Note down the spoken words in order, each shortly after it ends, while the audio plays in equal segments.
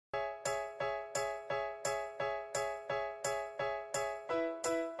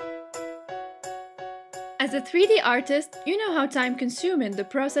As a 3D artist, you know how time-consuming the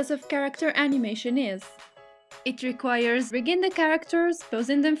process of character animation is. It requires rigging the characters,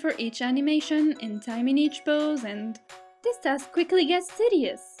 posing them for each animation, and timing each pose, and this task quickly gets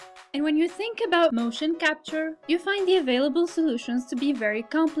tedious. And when you think about motion capture, you find the available solutions to be very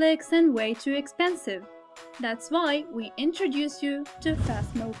complex and way too expensive. That's why we introduce you to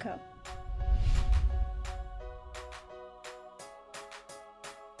Fast Mocap.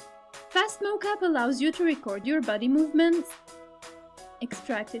 Fast Mocap allows you to record your body movements,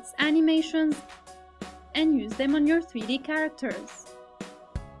 extract its animations, and use them on your 3D characters.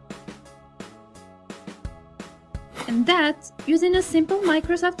 And that using a simple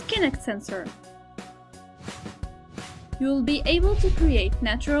Microsoft Kinect sensor. You will be able to create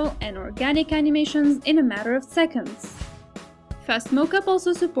natural and organic animations in a matter of seconds. Fast Mocap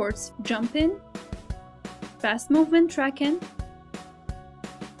also supports jump-in, fast movement tracking,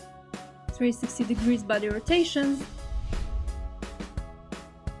 360 degrees body rotations,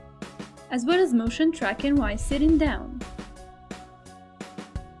 as well as motion tracking while sitting down.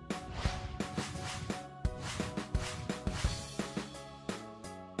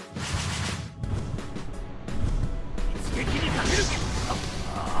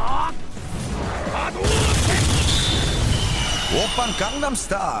 Oppan Gangnam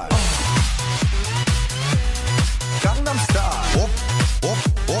Style. Gangnam Style.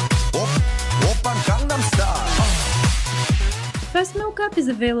 Oppan Gangnam Style. Fast Mocap is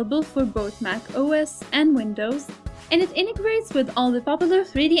available for both Mac OS and Windows, and it integrates with all the popular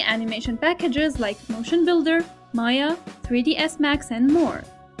 3D animation packages like Motion Builder, Maya, 3ds Max, and more.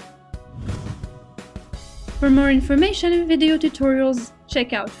 For more information and video tutorials,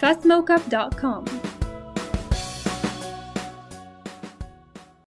 check out fastmocap.com.